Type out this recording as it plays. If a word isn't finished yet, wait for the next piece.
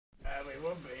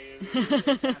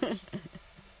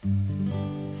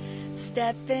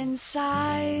Step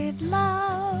inside,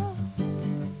 love.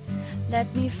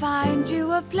 Let me find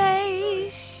you a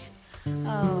place.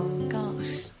 Oh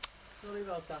gosh. Sorry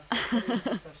about that.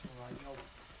 Professional, right?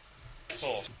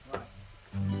 Four.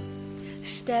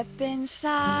 Step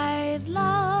inside,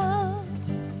 love.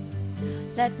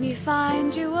 Let me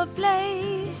find you a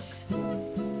place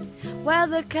where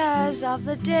the cares of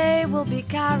the day will be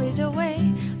carried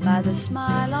away by the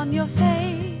smile on your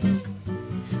face.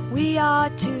 We are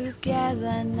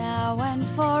together now and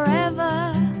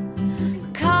forever.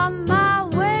 Come my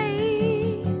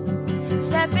way.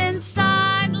 Step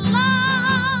inside,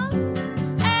 love,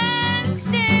 and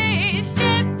stay.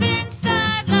 Step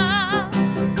inside, love.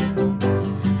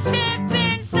 Step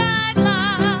inside,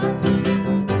 love.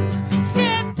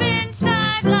 Step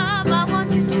inside, love. I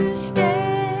want you to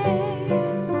stay.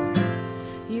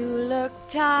 You look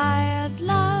tired,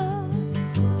 love.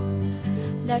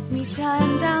 Let me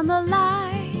turn down the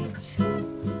light.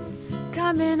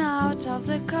 Coming out of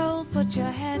the cold, put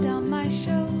your head on my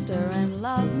shoulder and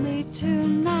love me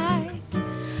tonight.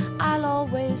 I'll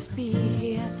always be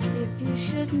here if you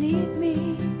should need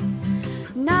me,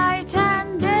 night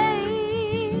and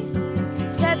day.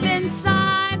 Step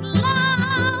inside,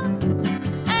 love,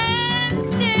 and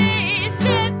stay.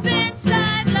 Step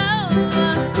inside,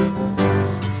 love.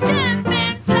 Step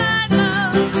inside,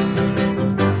 love.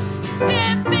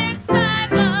 Step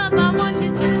inside, love. I want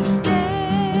you to stay.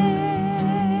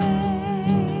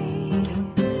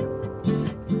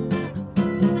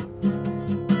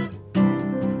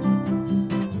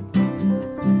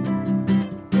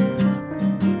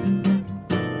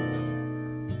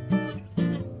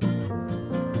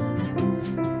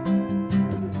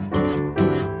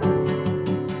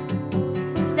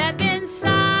 Step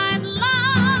inside,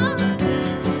 love,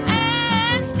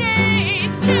 and stay.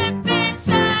 Step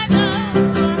inside,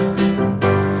 love.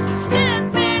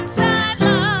 Step inside,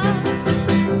 love.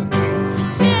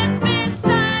 Step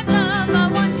inside, love. I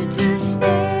want you to stay.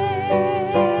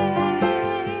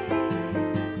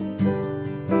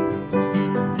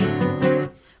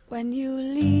 When you